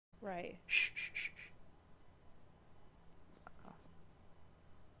Right. Shh, shh, shh.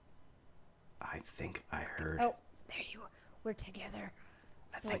 I think I heard. Oh, there you are. We're together.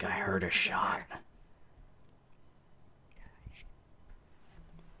 I think I heard a shot.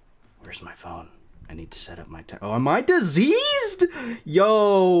 Where's my phone? I need to set up my. Oh, am I diseased?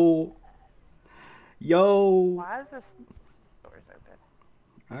 Yo. Why is this doors open?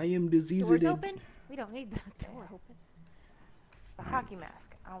 I am diseased. Doors open? We don't need the door open. The hockey mask.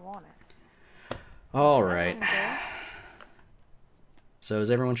 I want it. All right. So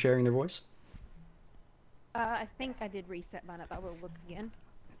is everyone sharing their voice? I think I did reset mine up. I will look again.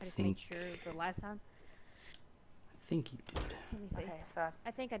 I just made sure the last time. I think you did. Let me see. Okay, so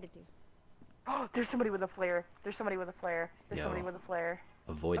I think I did too. oh, there's somebody with a flare. There's somebody with a flare. There's somebody with a flare.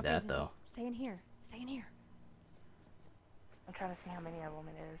 Avoid that though. Stay in here. Stay in here. I'm trying to see how many of them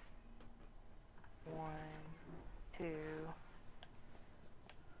it is. 1, 2.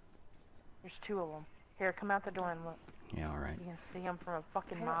 There's 2 of them. Here, come out the door and look. Yeah, all right. You can see them from a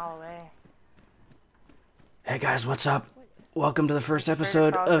fucking mile away. Hey guys, what's up? Welcome to the first Straight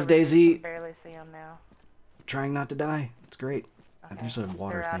episode across of the room, you DayZ. can barely see them now. Trying not to die. It's great. Okay. There's a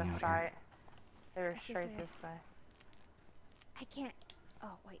water They're thing out of out sight. here. They're straight this way. I can't.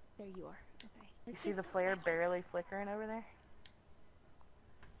 Oh, wait. There you are. Okay. You see the flare barely flickering over there?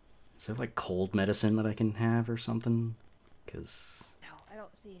 Is there like cold medicine that I can have or something? Because... No, I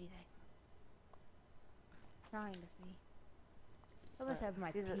don't see anything. Trying to see. I must have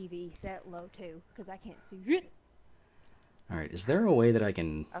my TV set low too, because I can't see it. Alright, is there a way that I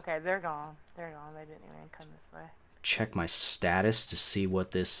can... Okay, they're gone. They're gone. They didn't even come this way. check my status to see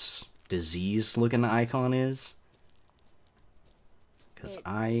what this disease-looking icon is? Because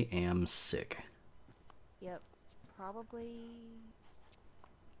I am sick. Yep, it's probably...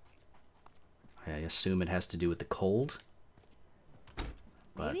 I assume it has to do with the cold.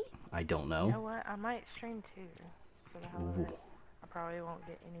 But maybe? I don't know. You know what? I might stream too. For the hell of it. I probably won't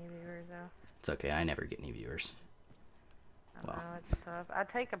get any viewers though. It's okay, I never get any viewers. I know, it's tough. I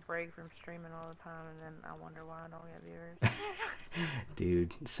take a break from streaming all the time and then I wonder why I don't get viewers.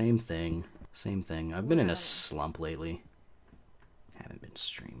 Dude, same thing. Same thing. I've been in a slump lately. Haven't been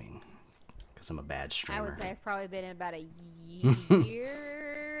streaming. Because I'm a bad streamer. I would say I've probably been in about a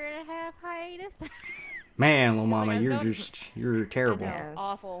year and a half hiatus. Man, little mama, you're terrible. Know,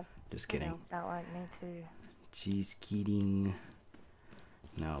 awful. Just kidding. Not like me too. Jeez, kidding.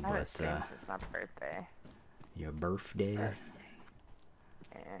 No, I haven't but streamed since my birthday. your birthday.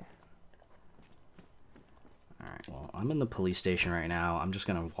 Yeah. Alright, well, I'm in the police station right now. I'm just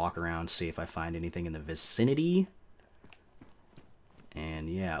gonna walk around, see if I find anything in the vicinity. And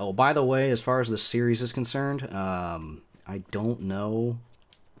yeah, oh, by the way, as far as the series is concerned, I don't know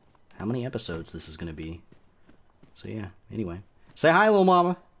how many episodes this is gonna be. So yeah, anyway. Say hi, little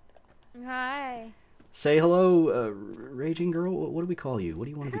mama! Hi. Say hello, Raging Girl? What do we call you? What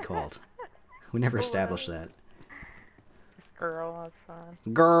do you want to be called? We never established that. Just girl, that's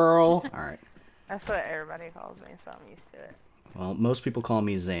fine. Girl! Alright. That's what everybody calls me, so I'm used to it. Well, most people call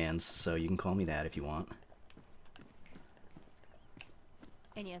me Zans, so you can call me that if you want.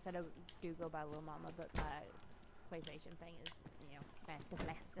 And yes, I do go by Lil Mama, but my PlayStation thing is, you know, Master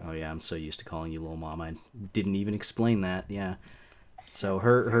Blaster. Oh yeah, I'm so used to calling you Little Mama. I didn't even explain that, yeah. So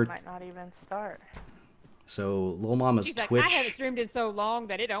her might not even start. So Little Mama's She's Twitch. like, I haven't streamed in so long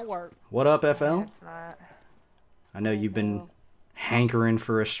that it don't work. What up, FL? Yeah, it's not. I know you've been hankering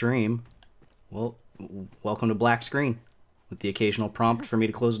for a stream. Well, welcome to Black Screen, with the occasional prompt for me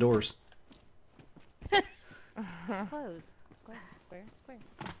to close doors. Close. Square.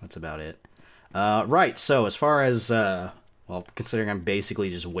 That's about it. Right, so as far as, well, considering I'm basically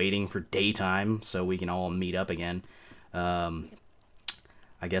just waiting for daytime so we can all meet up again,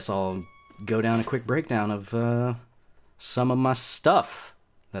 I guess I'll go down a quick breakdown of some of my stuff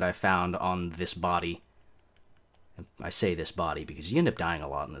that I found on this body. I say this body because you end up dying a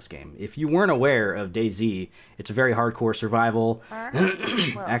lot in this game. If you weren't aware of DayZ, it's a very hardcore survival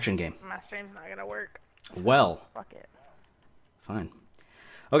action game. My stream's not gonna work. Well, Fuck it. fine.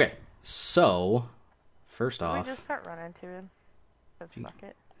 Okay, so first off, we just start running to him. Just fuck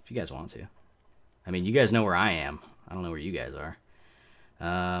it. if you guys want to. I mean, you guys know where I am. I don't know where you guys are.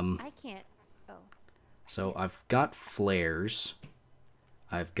 I can't. Oh. So I've got flares.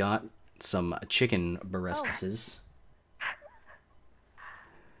 I've got some chicken breastises.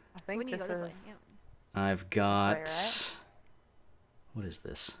 I think So we need to go this way. Yeah. I've got... right? What is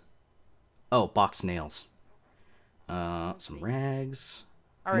this? Oh, box nails. Some rags.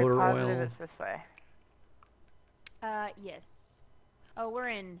 Are we motor positive oil. it's this way? Yes. Oh, we're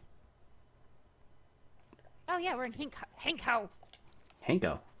in... Oh, yeah, we're in Hanko.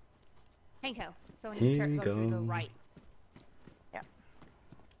 Hanko. Hanko. So when you go through the Hanko. right. Yeah.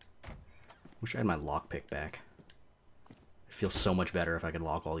 Wish I had my lockpick back. It feels so much better if I could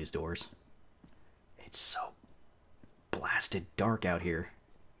lock all these doors. It's so blasted dark out here.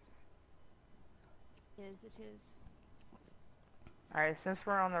 It is. Alright, since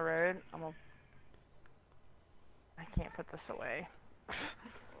we're on the road, I can't put this away.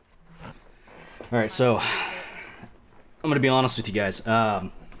 Alright, so I'm gonna be honest with you guys.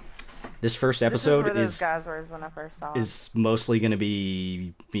 This first episode this is where those guys were when I first saw them. is mostly gonna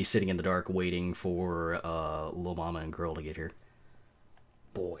be me sitting in the dark waiting for Lil Mama and Girl to get here.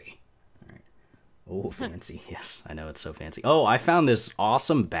 Boy. Alright. Oh, fancy. Yes, I know it's so fancy. Oh, I found this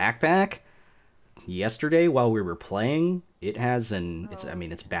awesome backpack yesterday while we were playing. It has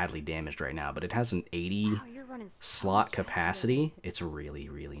it's badly damaged right now, but it has an 80 slot capacity. It's really,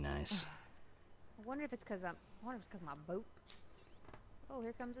 really nice. I wonder if it's because my boats. Oh,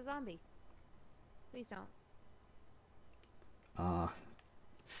 here comes a zombie. Please don't.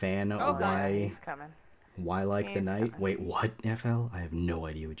 Fan Oh, God. He's coming. why like the He's night? coming. Wait, what, FL? I have no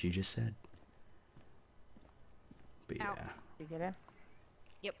idea what you just said. But yeah. Ow. Did you get him?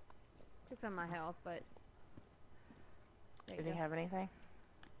 Took some of my health, but... There Did you he go. have anything?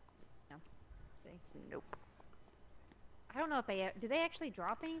 See. Nope. I don't know if do they actually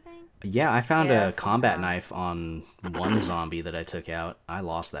drop anything? Yeah, I found Yeah, a combat sometimes. knife on one zombie that I took out. I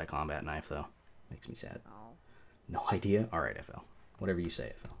lost that combat knife, though. Makes me sad. Oh. No idea? Alright, FL. Whatever you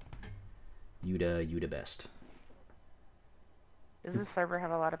say, FL. You the best. Does this server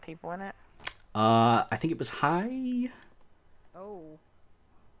have a lot of people in it? I think it was high. Oh.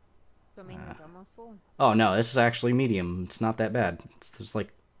 So I mean it's almost full. Oh, no, this is actually medium. It's not that bad. There's like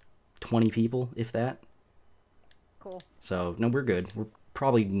 20 people, if that. Cool. So, no, we're good. We're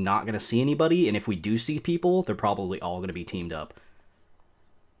probably not going to see anybody, and if we do see people, they're probably all going to be teamed up.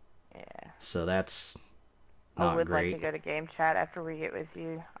 Yeah. So that's I not would great. like to go to game chat after we get with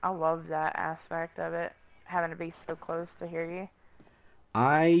you. I love that aspect of it. Having to be so close to hear you.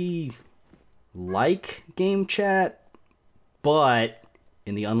 I like game chat, but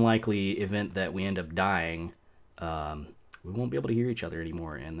in the unlikely event that we end up dying, we won't be able to hear each other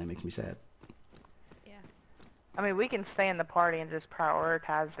anymore, and that makes me sad. Yeah. I mean, we can stay in the party and just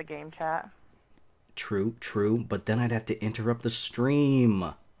prioritize the game chat. True, but then I'd have to interrupt the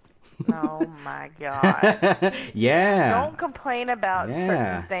stream. Oh my god. Yeah. Don't complain about Yeah.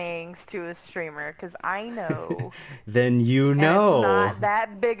 certain things to a streamer, because I know. Then you And know. it's not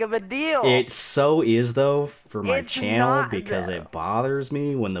that big of a deal. It so is, though, for my It's channel, not, because though. it bothers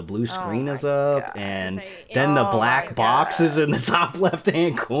me when the blue screen my is up, God. and I was gonna say, then the Oh black my box God. is in the top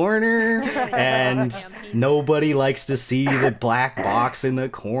left-hand corner, and nobody likes to see the black box in the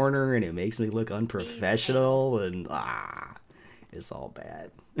corner, and it makes me look unprofessional, and it's all bad.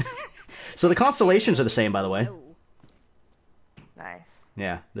 So the constellations are the same, by the way. No. Nice.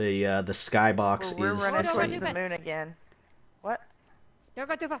 Yeah, the skybox We're is running the towards same. the moon again. What? Don't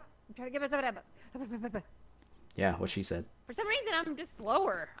go too far. I'm trying to give us a Yeah, what she said. For some reason I'm just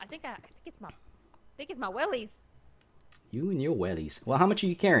slower. I think it's my wellies. You and your wellies. Well, how much are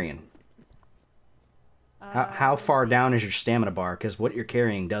you carrying? How far down is your stamina bar? Because what you're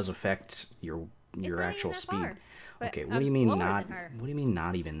carrying does affect your actual speed. Far, but Okay, what I'm do you mean slower not? than her. What do you mean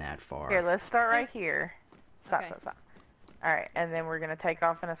not even that far? Here, let's start right here. Stop, Okay. stop, stop. Alright, and then we're going to take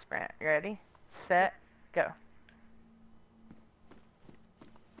off in a sprint. You ready? Set, go.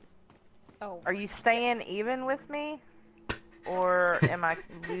 Oh. Are you staying even with me? Or am I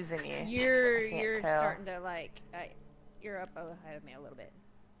losing you? You're I can't you're tell. starting to you're up ahead of me a little bit.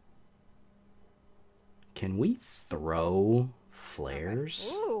 Can we throw flares?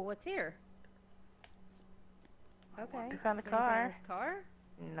 Okay. Ooh, what's here? Okay. We found a Is there anything in car. This car?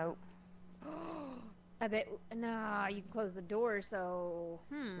 Nope. I bet. Nah, you can close the door. So,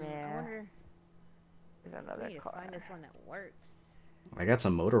 I Yeah. wonder. There's We another need to car. find this one that works. I got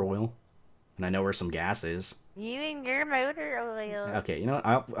some motor oil, and I know where some gas is. You and your motor oil. Okay, you know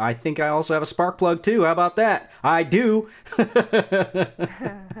what? I think I also have a spark plug too. How about that? I do.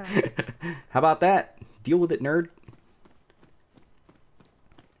 How about that? Deal with it, nerd.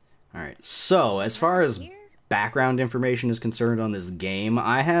 Alright, so as far as Here? background information is concerned on this game,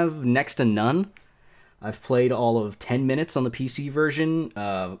 I have next to none. I've played all of 10 minutes on the PC version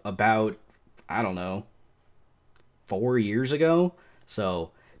about, I don't know, 4 years ago.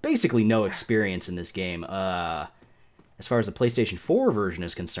 So, basically no experience in this game. As far as the PlayStation 4 version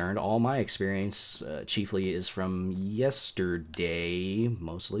is concerned, all my experience chiefly is from yesterday,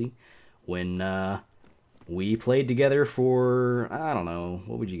 mostly, when we played together for, I don't know,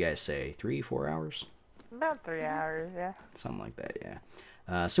 what would you guys say, 3-4 hours? About 3 hours, yeah. Something like that, yeah.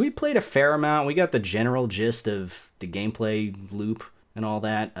 So we played a fair amount. We got the general gist of the gameplay loop and all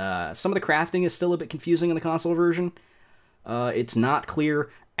that. Some of the crafting is still a bit confusing in the console version. It's not clear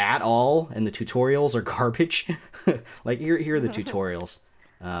at all, and the tutorials are garbage. Like, here are the tutorials.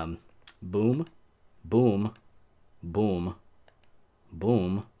 Boom, boom, boom,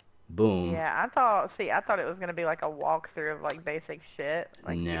 boom, boom. Yeah, I thought it was gonna be like a walkthrough of like basic shit,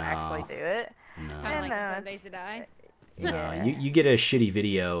 like you No. actually do it. No. Kind of like no, in DayZ Die. No, Yeah. you get a shitty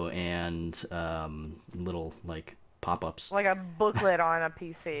video and little, like, pop-ups. Like a booklet on a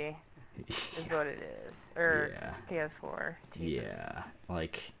PC is what it is, or Yeah. PS4. Jesus. Yeah,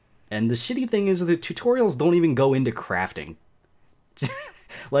 like, and the shitty thing is the tutorials don't even go into crafting.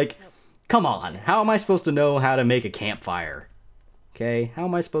 Like, come on, how am I supposed to know how to make a campfire? Okay, how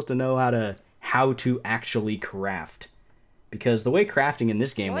am I supposed to know how to actually craft? Because the way crafting in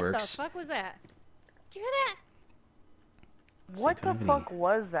this game What works. the fuck was that? Did you hear that? What the don't have fuck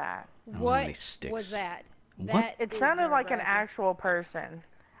was that? don't have What any sticks. was that? What? That It is sounded like an nerve-wracking. actual person.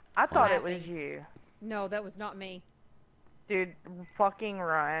 I thought it was Laughing. you. No, that was not me. Dude, fucking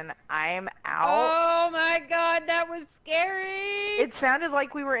run. I'm out. Oh my god, that was scary! It sounded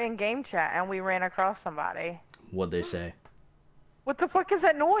like we were in game chat and we ran across somebody. What'd they say? What the fuck is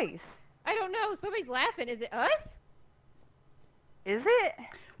that noise? I don't know, somebody's laughing. Is it us? Is it?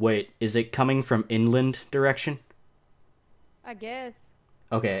 Wait, is it coming from inland direction? I guess.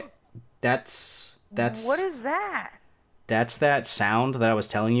 Okay, that's What is that? that's that sound that I was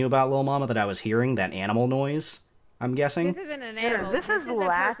telling you about, Lil Mama, that I was hearing, that animal noise, I'm guessing. This isn't an animal. This is a person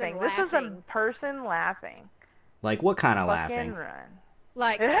laughing. This is a laughing. person laughing. Like, what kind of Fucking laughing? run.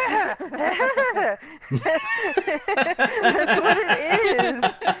 Like, That's what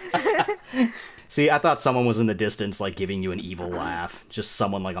it is. See, I thought someone was in the distance, like, giving you an evil laugh. Just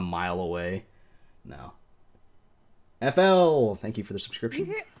someone, like, a mile away. No. FL, thank you for the you subscription.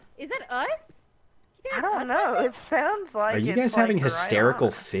 hear? Is that us? You think I it's don't us know. laughing? It sounds like Are you it's, guys having like, right hysterical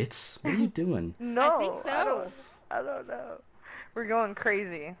on. fits? What are you doing? No, I think so. I don't know. We're going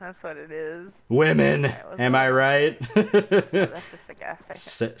crazy. That's what it is. Women, Okay, let's am go. I right? That's just a gas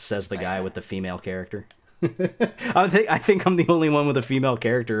station. Says the guy with the female character. I think I'm the only one with a female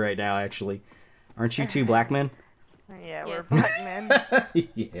character right now, actually. Aren't you two black men? Yeah, Yes. we're black men.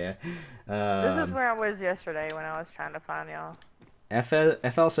 Yeah. This is where I was yesterday when I was trying to find y'all.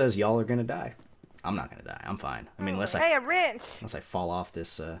 FL says y'all are gonna die. I'm not gonna die. I'm fine. I mean, unless Hey, a wrench! I fall off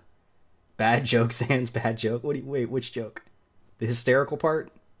this bad joke, Sans bad joke. Wait, which joke? The hysterical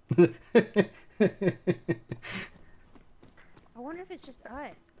part? I wonder if it's just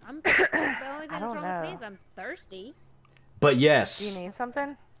us. The only thing that's don't wrong with me know. is I'm thirsty. But Do yes, you need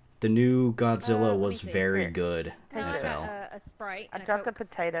something? the new Godzilla let me was see. very Here. good. No, I FL. got a Sprite. I and dropped a Coke.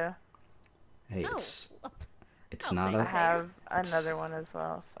 potato. Hey, Oh, it's I'll not take I a it. have another one as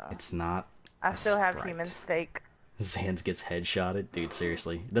well, so. it's not I a still have Sprite. human steak. Sans gets headshotted. Dude,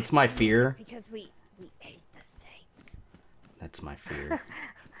 seriously. That's my fear. It's because we ate the steaks. That's my fear.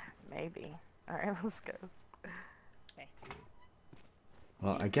 Maybe. Alright, let's go. Okay.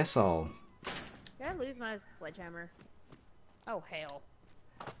 Well, I guess I'll... Did I lose my sledgehammer? Oh hell.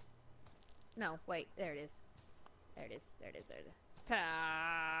 No, wait. There it is. There it is. There it is. There it is.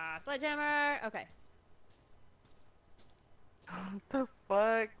 Ta-da! Sledgehammer. Okay. What the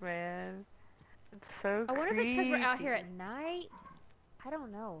fuck, man? It's so I wonder if it's because we're out here creepy. at night. I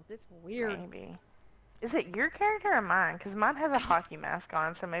don't know. This weird. Maybe. Is it your character or mine? Because mine has a hockey mask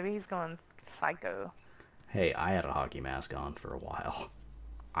on, so maybe he's going psycho. Hey, I had a hockey mask on for a while.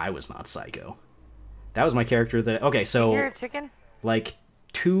 I was not psycho. That was my character that... Okay, You're so, a chicken? like,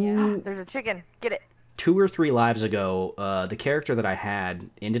 two There's a chicken. Get it. or three lives ago, the character that I had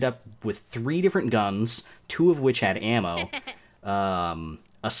ended up with 3 different guns, 2 of which had ammo,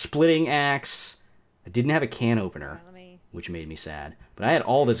 a splitting axe. I didn't have a can opener, Let me. which made me sad. But I had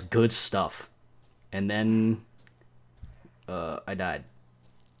all this good stuff. And then I died.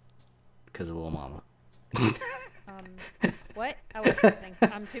 Because of Little Mama. What? I was listening.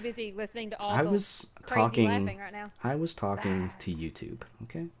 I'm too busy listening to all I the was crazy talking... laughing right now. I was talking to YouTube,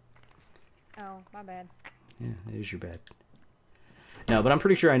 okay? Oh, my bad. Yeah, it is your bad. No, but I'm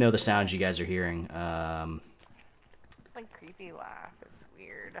pretty sure I know the sounds you guys are hearing. Like creepy laugh. It's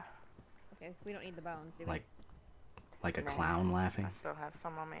weird. Okay, we don't need the bones, do we? Like a Nah. clown laughing. I still have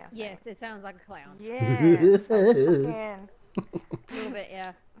some on me. I think. Yes, it sounds like a clown. Yes. Fucking- A little bit,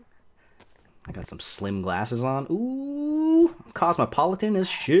 yeah. I got some slim glasses on. Ooh, cosmopolitan as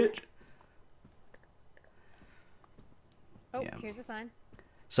shit. Oh, Yeah. here's a sign.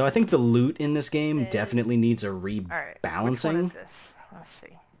 So I think the loot in this game Says- definitely needs a Alright. Which one rebalancing is this? Let's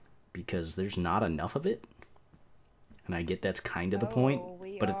see. because there's not enough of it. and I get that's kind of the point,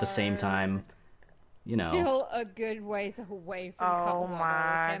 but at the same time, you know. Still a good ways away from Oh Cabo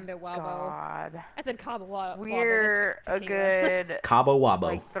my Wabo. god. I said Cabo Wabo. We're a good Cabo Wabo.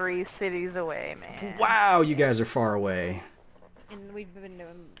 like 3 cities away, man. Wow, you guys are far away. And we've been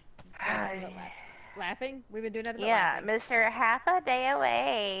doing laughing. We've been doing nothing but Yeah, laughing. Mr. Half a Day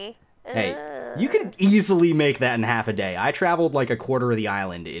Away. Hey, you could easily make that in half a day. I traveled like a quarter of the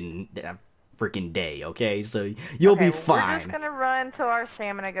island in a freaking day, okay? So you'll be fine. We're just gonna run till our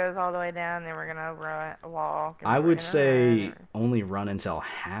stamina goes all the way down, then we're gonna walk. I would say only run until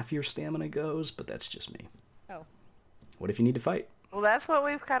half your stamina goes, but that's just me. Oh. What if you need to fight? Well, that's what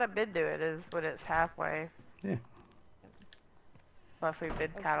we've kind of been doing, is when it's halfway. Yeah. Plus, we've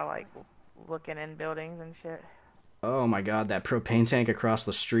been kind of like looking in buildings and shit. Oh my god, that propane tank across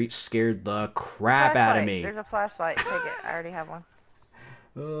the street scared the crap out of me. There's a flashlight. Take it. I already have one.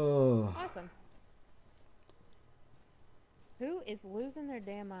 Oh. Awesome. Who is losing their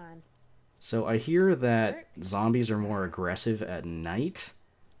damn mind? So I hear that zombies are more aggressive at night.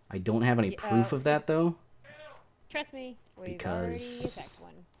 I don't have any proof of that, though. Trust me, we've already attacked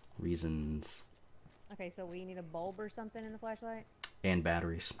one. Reasons. Okay, so we need a bulb or something in the flashlight? And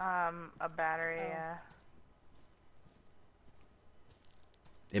batteries. A battery, yeah.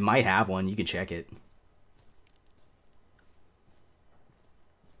 It might have one. You can check it.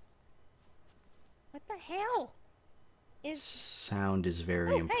 What the hell? Sound is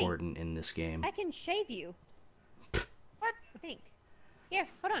very important in this game. I can shave you. What? I think. Here,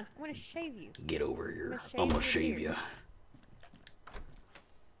 hold on. I'm gonna shave you. Get over here. I'm gonna shave you.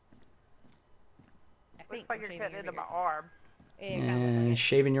 Looks like you're cutting into my arm.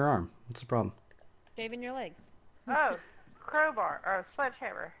 Shaving your arm. What's the problem? Shaving your legs. Oh, crowbar or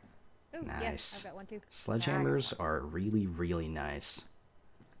sledgehammer. Ooh, nice. Yeah, I've got one too. Sledgehammers are really, really nice.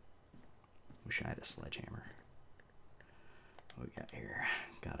 Wish I had a sledgehammer. What we got here?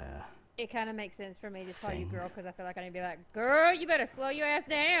 It kind of makes sense for me to call you girl, because I feel like I need to be like, girl, you better slow your ass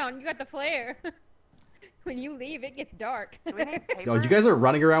down. You got the flare. When you leave, it gets dark. Do we need paper? Oh, you guys are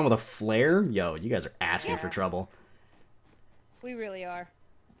running around with a flare? Yo, you guys are asking for trouble. We really are.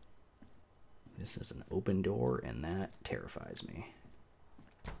 This is an open door, and that terrifies me.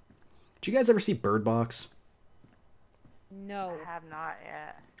 Did you guys ever see Bird Box? No. I have not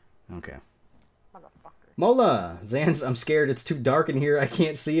yet. Okay. Motherfucker. Mola! Zans, I'm scared. It's too dark in here. I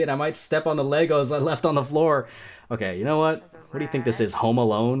can't see it. I might step on the Legos I left on the floor. Okay, you know what? What do you think this is, Home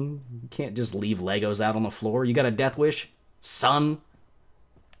Alone? You can't just leave Legos out on the floor. You got a death wish? Son?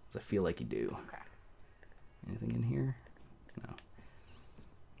 'Cause I feel like you do. Okay. Anything in here? No.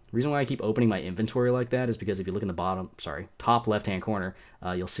 The reason why I keep opening my inventory like that is because if you look in the top left-hand corner,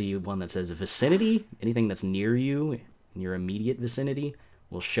 you'll see one that says vicinity. Anything that's near you, in your immediate vicinity,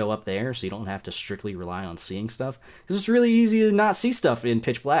 will show up there, so you don't have to strictly rely on seeing stuff. Because it's really easy to not see stuff in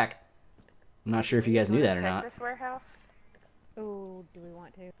pitch black. I'm not sure if you guys knew that or not. This warehouse? Oh, do we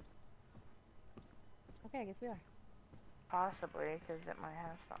want to? Okay, I guess we are. Possibly, because it might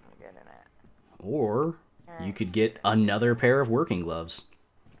have something good in it. Or you could get another pair of working gloves.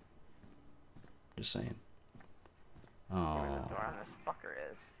 Just saying. Oh. Where the door on this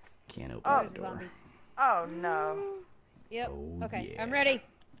fucker is. Can't open the door. Zombies. Oh, no. Yep. Oh, okay, yeah. I'm ready.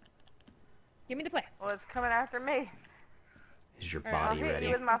 Give me the flare. Well, it's coming after me. Is your All right, body I'll hit ready?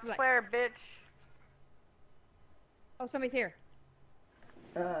 you with my flare, bitch. Oh, somebody's here.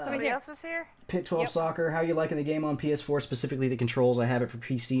 Somebody else is here? Pit 12 Soccer, how you liking the game on PS4, specifically the controls? I have it for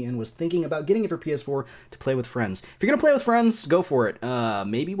PC and was thinking about getting it for PS4 to play with friends. If you're going to play with friends, go for it.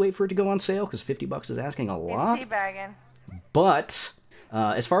 Maybe wait for it to go on sale, because $50 is asking a lot. It's teabagging. But,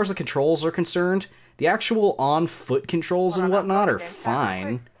 as far as the controls are concerned, the actual on-foot controls and whatnot are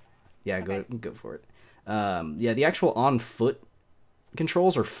fine. Yeah, go for it. Yeah, the actual on-foot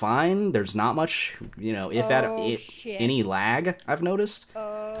controls are fine. There's not much, if any lag, I've noticed.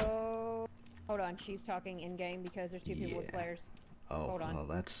 Oh, hold on. She's talking in-game because there's two people with flares. Oh, hold on. Well,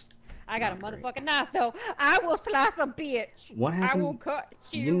 that's... I got a motherfucking knife, though. I will slice a bitch. What happened? I will cut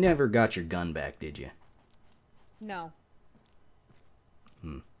you. You never got your gun back, did you? No.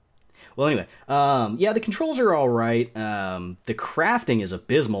 Well, anyway, yeah, the controls are alright. The crafting is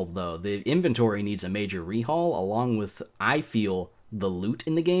abysmal, though. The inventory needs a major rehaul, along with, I feel, the loot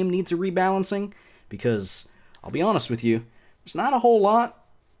in the game needs a rebalancing, because, I'll be honest with you, there's not a whole lot,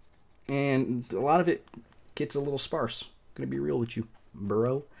 and a lot of it gets a little sparse. Gonna be real with you,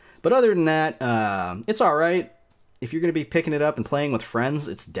 bro. But other than that, it's alright. If you're gonna be picking it up and playing with friends,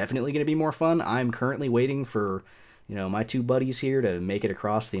 it's definitely gonna be more fun. I'm currently waiting for... my two buddies here to make it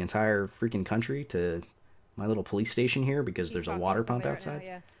across the entire freaking country to my little police station here because there's a water pump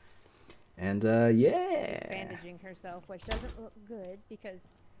outside. And, She's yeah. bandaging herself, which doesn't look good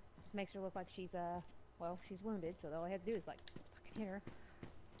because it just makes her look like she's, well, she's wounded, so all I have to do is, like, fucking hit her.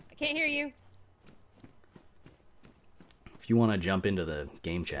 I can't hear you! If you want to jump into the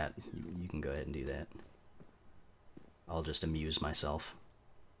game chat, you can go ahead and do that. I'll just amuse myself.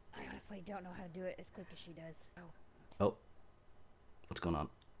 I honestly don't know how to do it as quick as she does. Oh. What's going on?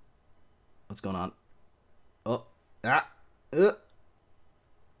 What's going on? Oh. Ah. I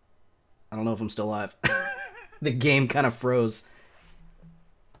don't know if I'm still alive. The game kind of froze.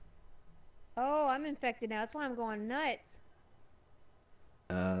 Oh, I'm infected now. That's why I'm going nuts.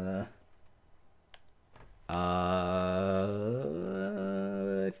 I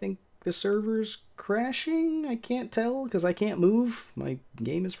think the server's crashing. I can't tell because I can't move. My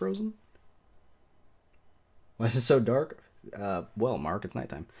game is frozen. Why is it so dark? Well, Mark, it's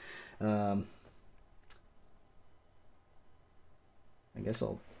nighttime. I guess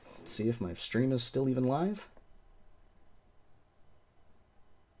I'll see if my stream is still even live.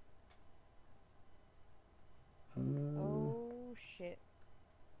 Oh, shit.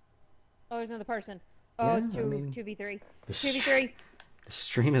 Oh, there's another person. Oh, Yeah, it's 2v3. 2v3. The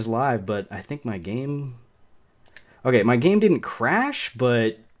stream is live, but I think my game... Okay, my game didn't crash,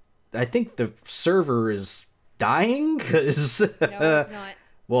 but I think the server is dying, because... No, it's not.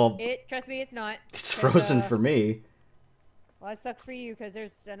 Well... Trust me, it's not. It's frozen for me. Well, that sucks for you, because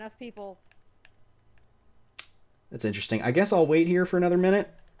there's enough people. That's interesting. I guess I'll wait here for another minute,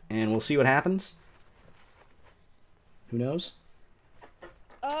 and we'll see what happens. Who knows?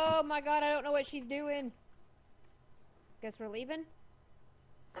 Oh my god, I don't know what she's doing. Guess we're leaving?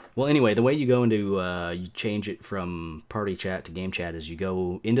 Well, anyway, the way you go into, you change it from party chat to game chat is you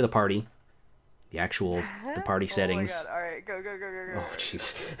go into the party, the party settings. Oh my god, alright, go. Oh,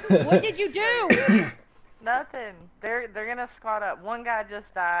 jeez. What did you do? Nothing. They're gonna squad up. One guy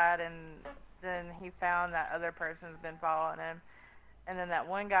just died, and then he found that other person's been following him. And then that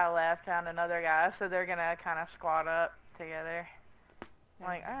one guy left, found another guy, so they're gonna kind of squad up together. I'm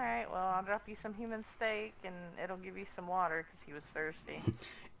like, alright, well, I'll drop you some human steak, and it'll give you some water, because he was thirsty.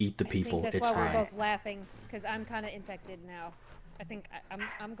 Eat the people, I think it's that's why fine. we're both laughing, because I'm kind of infected now. I think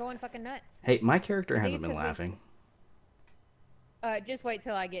I'm going fucking nuts. Hey, my character I think hasn't it's been 'cause laughing. Just wait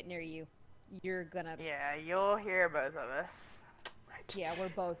till I get near you. You're gonna... Yeah, you'll hear both of us. Right. Yeah, we're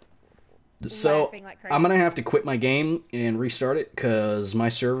both So, laughing like crazy. I'm gonna have to quit my game and restart it, because my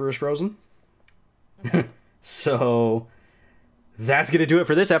server is frozen. Okay. So... That's going to do it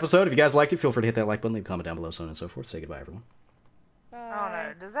for this episode. If you guys liked it, feel free to hit that like button, leave a comment down below, so on and so forth. Say goodbye, everyone. I don't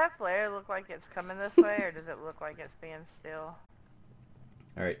know. Does that flare look like it's coming this way, or does it look like it's being still?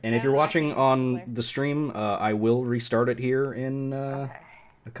 Alright, and if you're I watching think it's on flare. the stream, I will restart it here in Okay.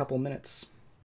 a couple minutes.